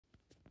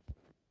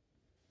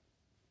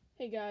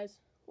Hey guys,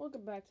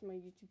 welcome back to my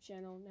YouTube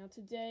channel. Now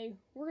today,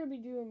 we're going to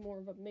be doing more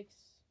of a mix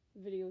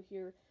video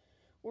here,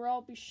 where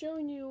I'll be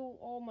showing you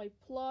all my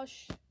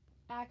plush,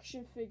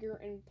 action figure,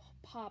 and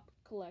pop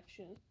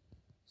collection.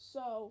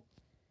 So,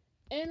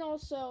 and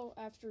also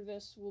after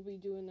this, I will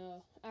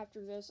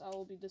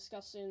be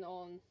discussing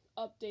on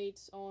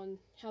updates on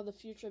how the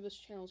future of this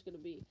channel is going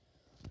to be.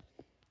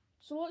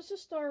 So let's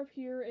just start up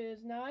here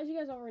now, as you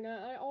guys already know,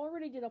 I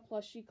already did a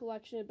plushie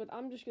collection, but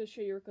I'm just going to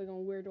show you real quick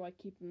on where do I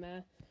keep them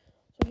at.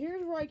 So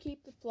here's where I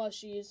keep the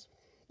plushies.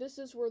 This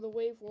is where the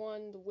Wave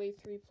 1, the Wave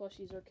 3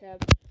 plushies are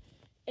kept.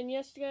 And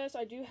yes, guys,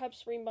 I do have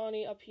Spring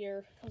Bonnie up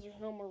here, because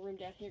there's no more room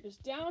down here. Because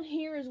down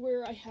here is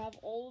where I have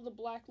all of the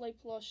Blacklight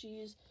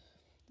plushies,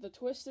 the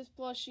Twisted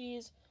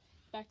plushies,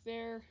 back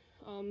there.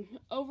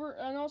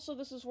 And also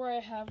this is where I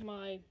have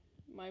my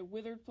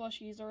Withered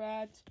plushies are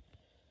at.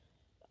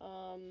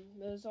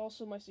 There's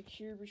also my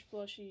Secure Breach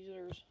plushies.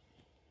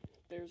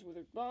 There's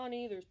Withered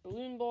Bonnie, there's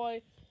Balloon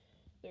Boy,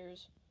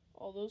 there's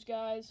all those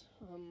guys.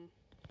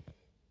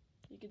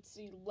 You can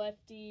see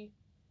Lefty.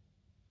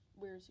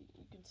 Where is he?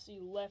 You can see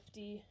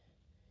Lefty.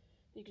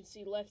 You can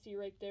see Lefty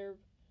right there.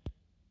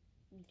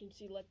 You can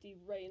see Lefty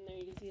right in there.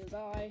 You can see his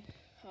eye.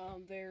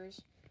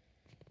 There's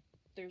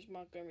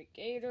Montgomery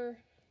Gator.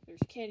 There's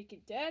Candy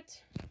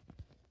Cadet.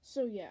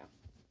 So yeah.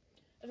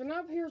 And then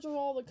up here's where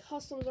all the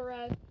customs are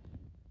at. I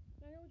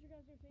know what you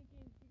guys are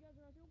thinking. You guys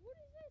are out there, what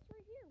is this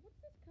right here?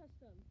 What's this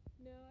custom?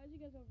 No, as you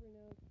guys already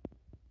know,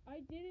 I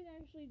didn't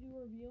actually do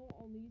a review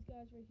on these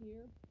guys right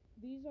here.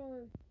 These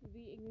are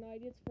the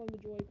Igniteds from the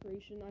Joy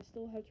Creation. I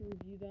still have to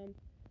review them.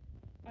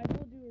 I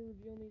will do a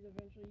review on these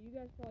eventually. You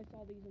guys probably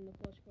saw these in the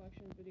Plush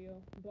Collection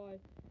video, but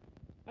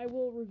I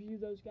will review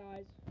those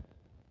guys.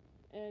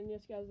 And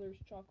yes, guys, there's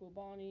Choco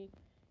Bonnie.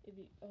 I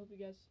hope you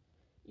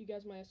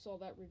guys might have saw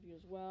that review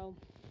as well.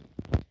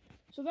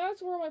 So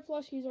that's where my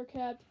plushies are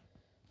kept.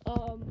 As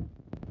you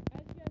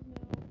guys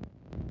know,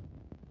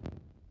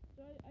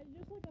 so I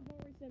just like I've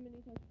already said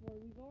many times before,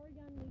 we've already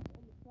gotten leaks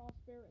on the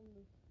Crossbear and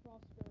the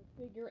Crossbear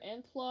figure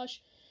and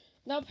plush.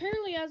 Now,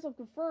 apparently, as of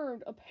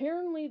confirmed,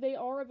 apparently they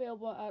are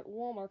available at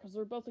Walmart, because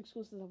they're both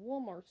exclusive of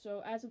Walmart.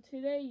 So, as of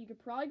today, you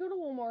could probably go to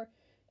Walmart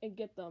and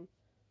get them.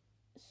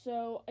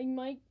 So,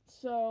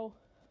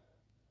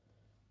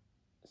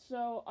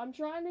 So, I'm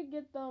trying to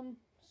get them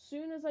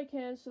soon as I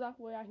can, so that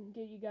way I can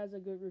give you guys a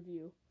good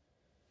review.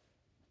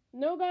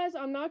 No, guys,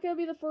 I'm not going to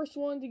be the first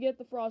one to get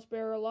the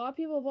Frostbearer. A lot of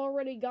people have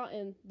already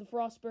gotten the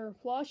Frostbearer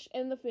plush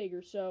and the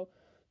figure, so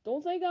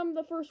don't think I'm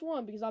the first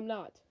one, because I'm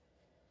not.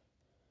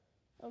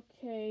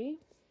 Okay,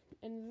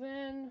 and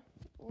then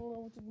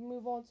we'll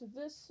move on to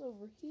this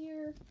over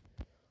here.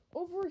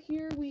 Over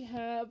here we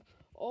have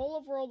all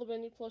the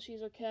Bendy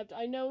plushies are kept.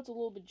 I know it's a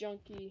little bit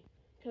junky,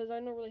 because I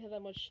don't really have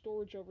that much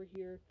storage over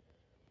here.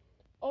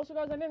 Also,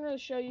 guys, I didn't really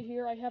show you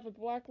here. I have a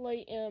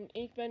Blacklight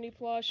Ink Bendy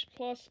plush,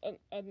 plus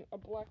a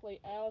Blacklight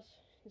Alice.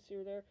 You can see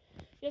her there.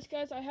 Yes,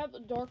 guys, I have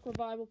the Dark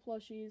Revival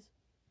plushies.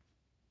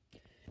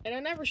 And I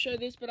never showed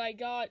this, but I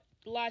got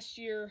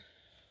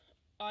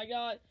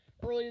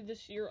earlier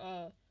this year,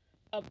 a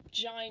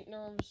giant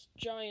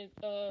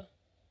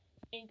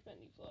Ink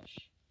Bendy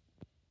plush.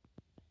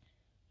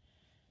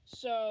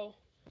 So,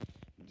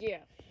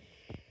 yeah.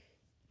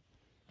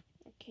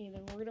 Okay,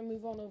 then we're gonna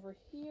move on over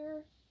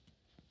here.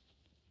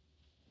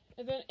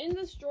 And then in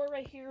this drawer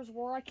right here is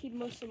where I keep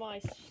most of my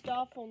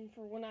stuff for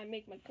when I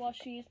make my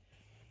plushies.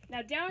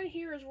 Now down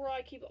here is where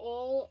I keep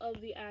all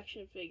of the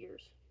action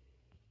figures.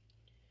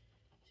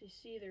 So you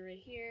see they're right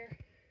here.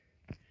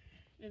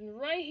 And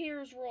right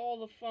here is where all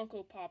the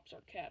Funko Pops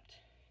are kept.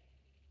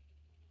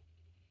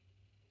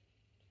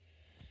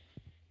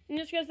 And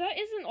yes, guys, that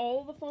isn't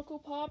all of the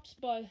Funko Pops,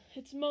 but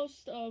it's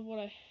most of what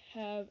I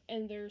have.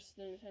 And there's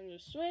the Nintendo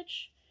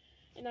Switch.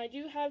 And I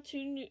do have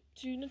two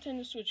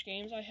Nintendo Switch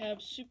games. I have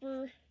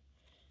Super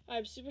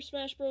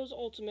Smash Bros.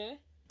 Ultimate.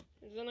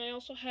 And then I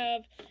also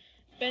have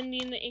Bendy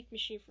and the Ink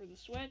Machine for the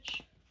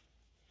Switch.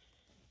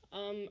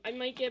 I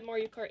might get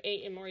Mario Kart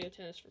 8 and Mario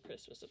Tennis for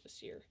Christmas of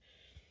this year.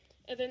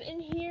 And then in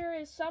here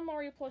is some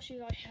Mario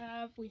plushies I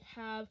have. We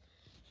have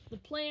the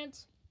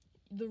plant,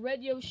 the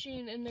red Yoshi,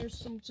 and there's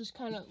some just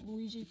kind of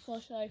Luigi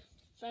plush I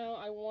found.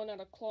 I won at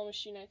a claw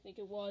machine, I think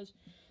it was.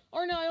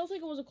 Or no, I don't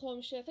think it was a claw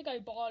machine. I think I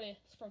bought it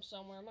from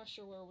somewhere. I'm not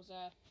sure where it was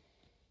at.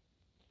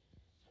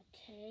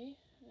 Okay,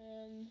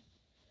 and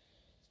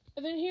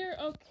then here,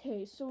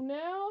 so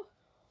now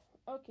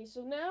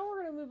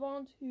we're going to move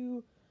on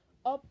to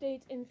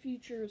updates and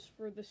features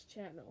for this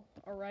channel,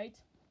 alright?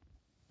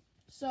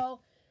 So,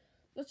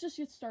 let's just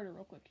get started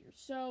real quick here.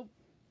 So,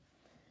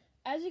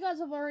 as you guys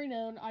have already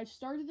known, I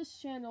started this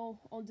channel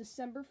on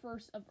December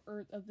 1st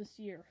of this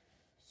year.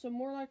 So,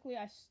 more likely,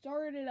 I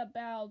started it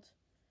about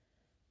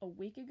a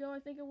week ago, I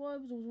think it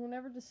was. It was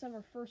whenever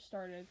December 1st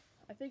started.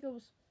 I think it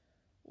was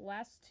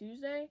last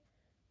Tuesday.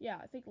 Yeah,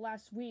 I think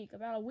last week.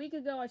 About a week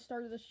ago, I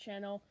started this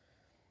channel.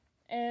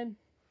 And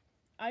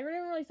I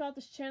didn't really thought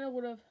this channel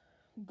would have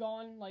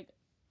gone, like,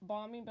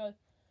 bombing. But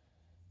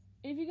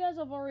if you guys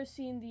have already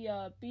seen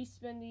the Beast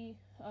Bendy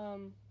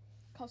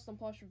custom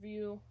plush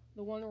review,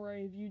 the one where I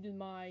reviewed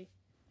my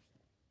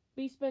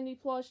Beast Bendy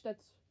plush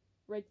that's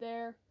right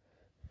there.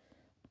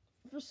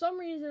 For some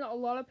reason, a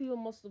lot of people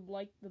must have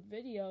liked the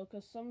video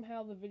because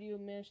somehow the video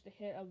managed to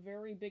hit a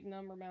very big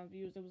amount of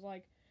views. It was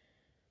like,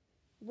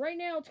 right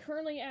now it's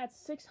currently at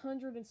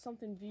 600 and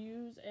something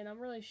views, and I'm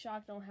really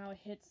shocked on how it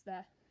hits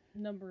that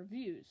number of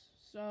views.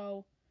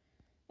 So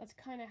that's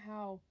kind of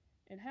how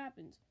it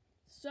happens.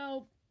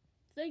 So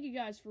thank you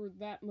guys for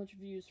that much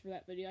views for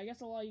that video. I guess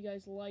a lot of you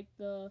guys liked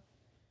the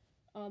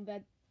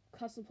that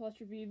custom plush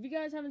review. If you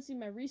guys haven't seen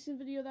my recent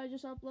video that I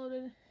just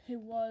uploaded, it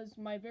was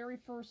my very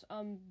first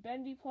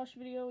bendy plush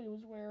video. It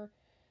was where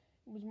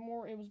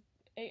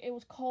it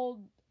was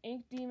called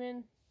Ink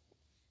Demon.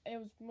 It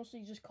was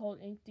mostly just called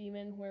Ink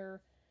Demon,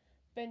 where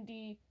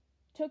Bendy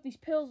took these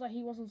pills that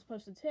he wasn't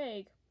supposed to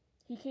take.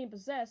 He became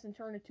possessed and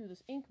turned into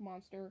this ink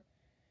monster,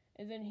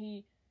 and then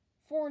he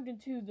formed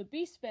into the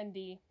Beast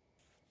Bendy,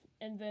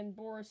 and then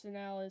Boris and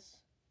Alice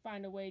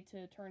find a way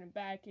to turn him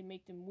back and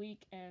make him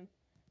weak and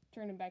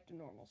turn him back to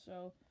normal.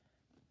 So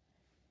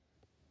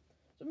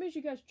make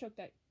sure you guys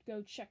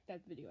go check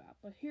that video out.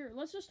 But here,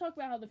 let's just talk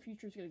about how the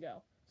future is gonna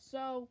go.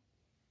 So,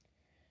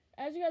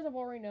 as you guys have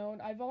already known,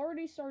 I've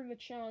already started a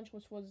challenge,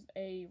 which was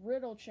a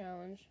riddle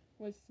challenge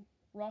with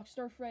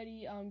Rockstar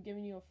Freddy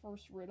giving you a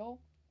first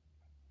riddle.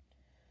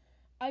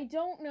 I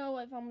don't know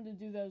if I'm gonna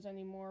do those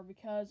anymore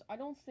because I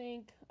don't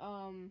think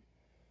I'm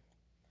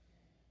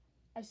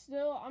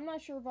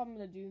not sure if I'm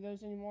gonna do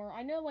those anymore.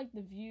 I know like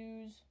the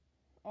views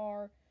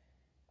are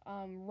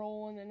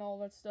rolling and all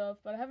that stuff,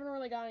 but I haven't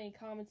really got any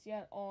comments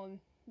yet on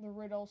the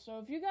riddle. So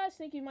if you guys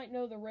think you might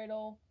know the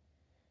riddle,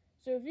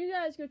 so if you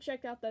guys go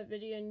check out that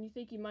video and you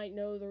think you might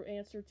know the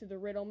answer to the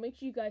riddle, make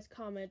sure you guys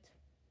comment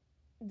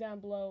down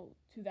below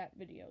to that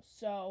video.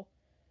 So,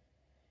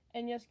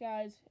 and yes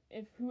guys,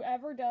 if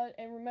whoever does,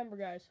 and remember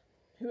guys,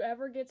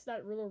 whoever gets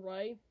that riddle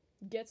right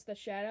gets the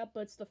shout out,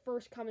 but it's the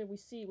first comment we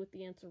see with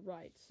the answer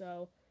right.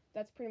 So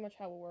that's pretty much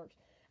how it works.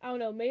 I don't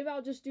know, maybe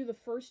I'll just do the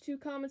first 2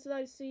 comments that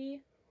I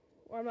see,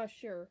 or I'm not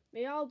sure.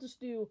 Maybe I'll just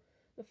do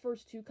the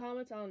first 2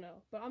 comments, I don't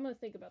know, but I'm gonna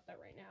think about that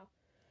right now.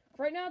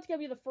 Right now it's gonna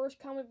be the first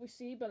comment we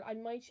see, but I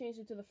might change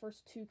it to the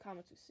first 2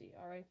 comments we see,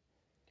 alright?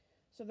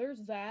 So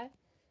there's that.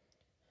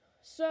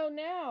 So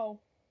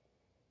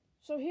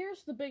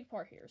here's the big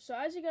part here. So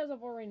as you guys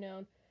have already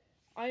known,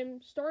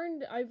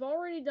 I've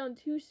already done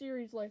 2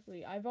 series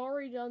lately. I've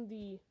already done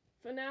the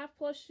FNAF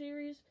plush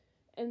series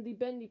and the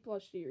Bendy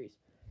plush series.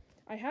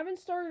 I haven't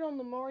started on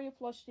the Mario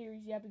plush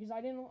series yet because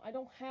I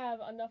don't have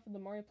enough of the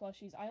Mario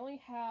plushies. I only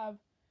have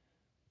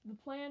the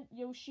plant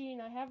Yoshi,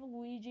 and I have a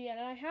Luigi, and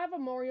I have a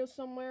Mario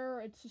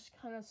somewhere. It's just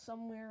kind of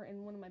somewhere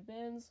in one of my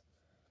bins.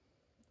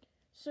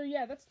 So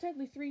yeah, that's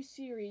technically 3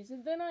 series.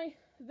 And then I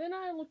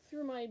looked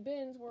through my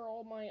bins where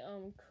all my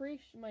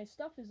my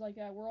stuff is like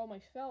at, where all my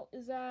felt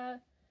is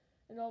at,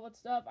 and all that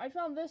stuff. I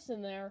found this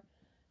in there,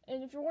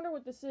 and if you're wondering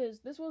what this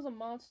was a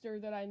monster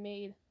that I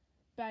made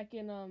back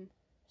in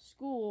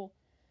school.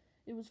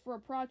 It was for a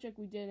project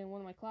we did in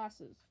one of my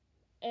classes.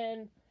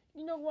 And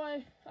you know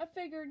what? I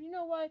figured, you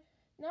know what?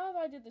 Now that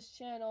I did this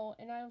channel,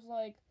 and I was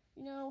like,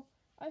 you know,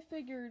 I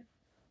figured,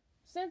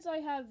 since I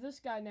have this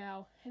guy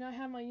now, and I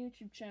have my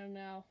YouTube channel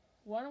now,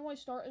 why don't I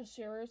start a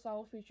series that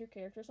will feature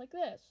characters like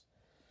this?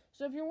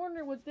 So if you're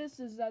wondering what this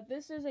is,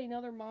 this is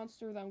another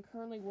monster that I'm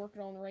currently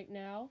working on right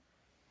now.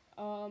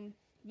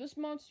 This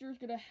monster is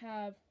going to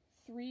have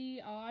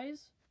 3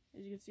 eyes,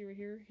 as you can see right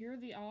here. Here are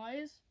the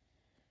eyes,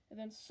 and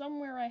then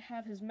somewhere I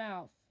have his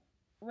mouth.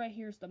 Right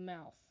here's the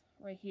mouth,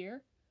 right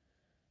here.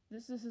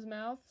 This is his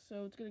mouth,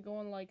 so it's going to go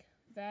on like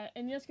that.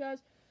 And yes,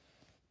 guys,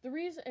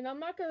 and I'm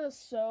not going to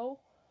sew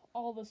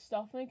all the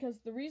stuff in, because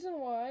the reason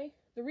why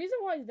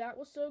that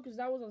was sewed, because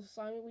that was an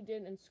assignment we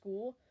did in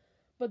school,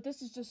 but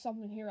this is just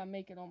something here I'm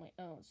making on my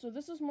own. So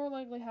this is more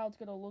likely how it's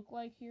going to look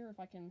like here, if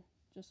I can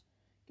just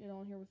get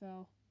on here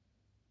without,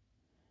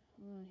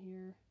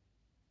 here.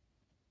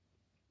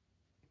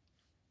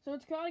 So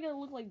it's kind of going to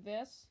look like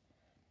this.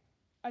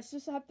 I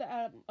just have to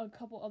add a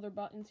couple other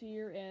buttons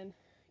here and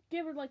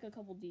give it like a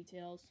couple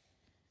details,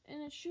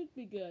 and it should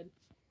be good.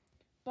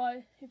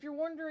 But if you're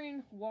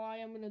wondering why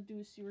I'm gonna do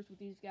a series with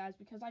these guys,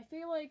 because I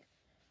feel like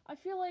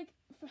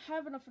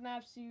having a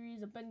FNAF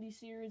series, a Bendy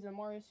series, and a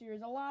Mario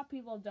series, a lot of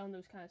people have done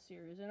those kind of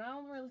series, and I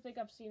don't really think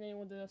I've seen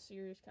anyone do a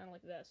series kind of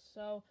like this.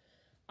 So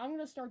I'm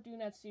gonna start doing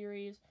that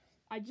series.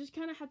 I just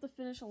kind of have to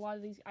finish a lot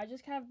of these. I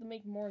just have to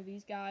make more of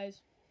these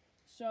guys.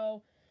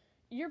 So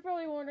you're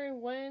probably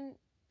wondering when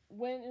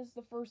is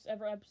the first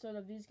ever episode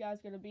of these guys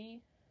gonna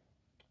be?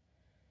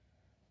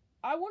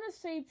 I want to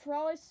say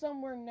probably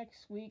somewhere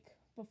next week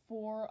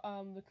before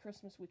the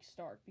Christmas week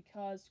start,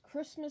 because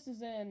Christmas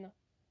is in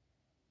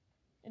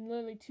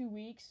literally 2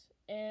 weeks,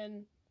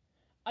 and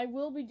I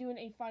will be doing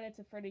a Five Nights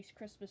at Freddy's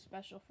Christmas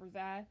special for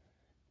that,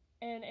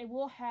 and it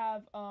will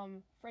have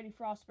Freddy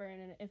Frostbear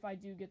in it if I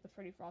do get the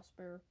Freddy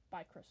Frostbear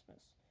by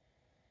Christmas.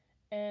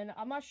 And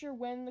I'm not sure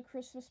when the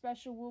Christmas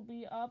special will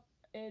be up.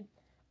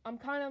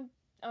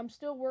 I'm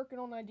still working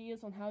on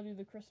ideas on how to do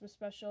the Christmas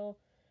special.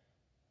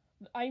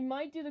 I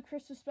might do the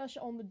Christmas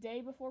special on the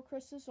day before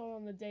Christmas or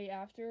on the day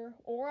after,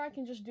 or I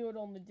can just do it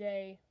on the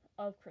day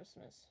of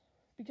Christmas.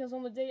 because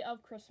on the day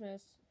of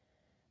Christmas,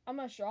 I'm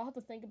not sure. I'll have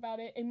to think about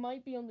it. It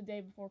might be on the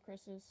day before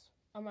Christmas.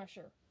 I'm not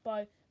sure.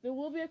 But there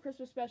will be a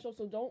Christmas special,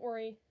 so don't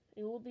worry.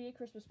 It will be a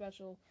Christmas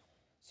special.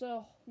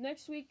 So,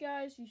 next week,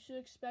 guys, you should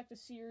expect a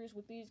series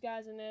with these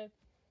guys in it.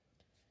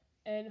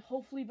 And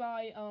hopefully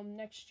by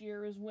next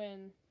year is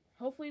when...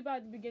 Hopefully by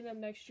the beginning of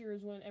next year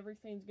is when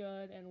everything's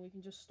good and we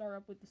can just start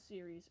up with the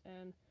series.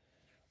 And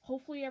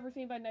hopefully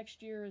everything by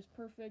next year is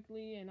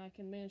perfectly and I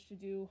can manage to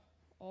do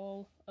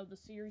all of the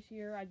series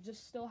here. I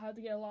just still have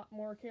to get a lot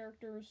more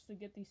characters to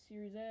get these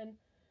series in.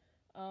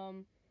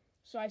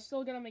 So I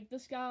still gotta make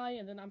this guy,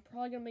 and then I'm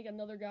probably gonna make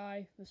another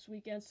guy this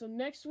weekend. So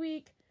next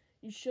week,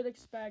 you should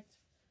expect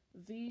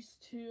these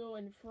two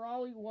and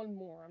probably one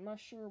more. I'm not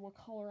sure what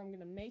color I'm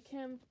gonna make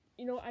him.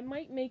 You know, I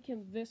might make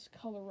him this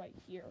color right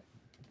here.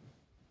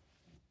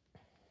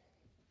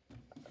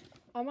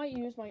 I might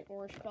use my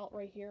orange felt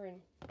right here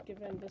and give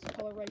him this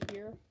color right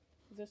here.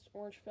 This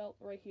orange felt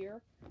right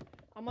here.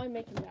 I might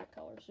make him that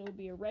color. So it'll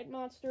be a red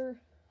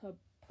monster, a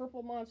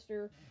purple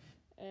monster,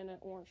 and an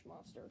orange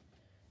monster.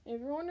 And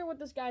if you're wondering what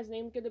this guy's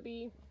name's gonna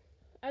be,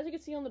 as you can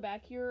see on the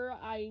back here,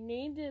 I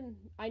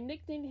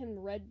nicknamed him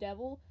Red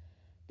Devil.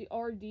 The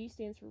RD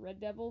stands for Red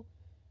Devil.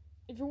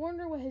 If you're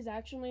wondering what his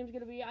actual name's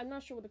gonna be, I'm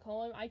not sure what to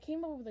call him. I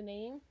came up with a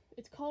name.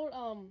 It's called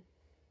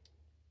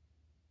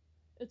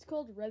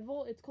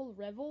Revel. It's called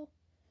Revel.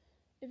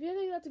 If you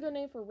think that's a good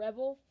name for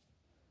Revel,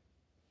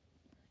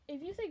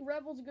 if you think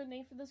Revel's a good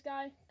name for this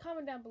guy,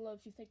 comment down below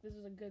if you think this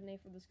is a good name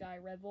for this guy,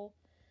 Revel.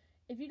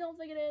 If you don't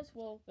think it is,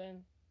 well,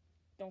 then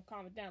don't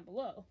comment down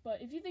below.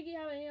 But if you think you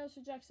have any other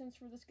suggestions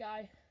for this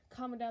guy,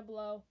 comment down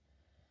below.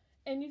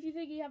 And if you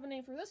think you have a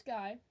name for this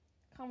guy,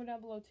 comment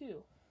down below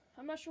too.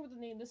 I'm not sure what to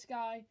name this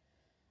guy,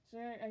 so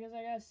I guess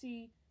I gotta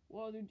see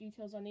what other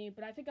details I need.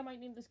 But I think I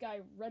might name this guy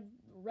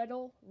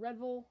Revel.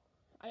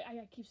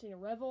 I keep saying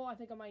Revel. I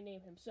think I might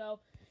name him. So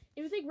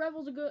if you think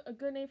Revel's a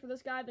good name for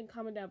this guy, then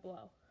comment down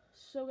below.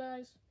 So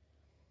guys,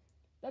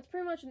 that's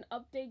pretty much an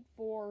update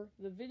for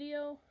the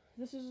video.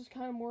 This is just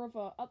kind of more of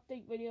a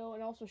update video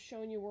and also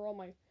showing you where all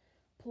my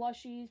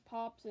plushies,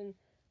 pops, and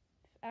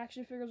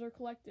action figures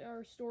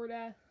are stored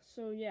at.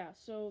 So yeah,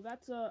 so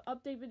that's a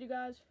update video,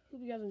 guys.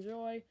 Hope you guys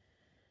enjoy.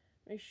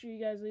 Make sure you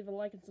guys leave a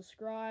like and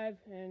subscribe,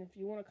 and if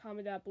you want to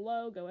comment down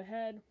below, go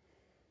ahead.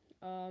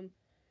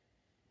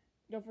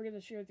 Don't forget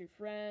to share with your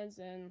friends,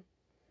 and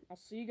I'll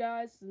see you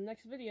guys in the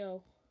next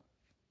video.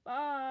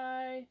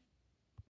 Bye!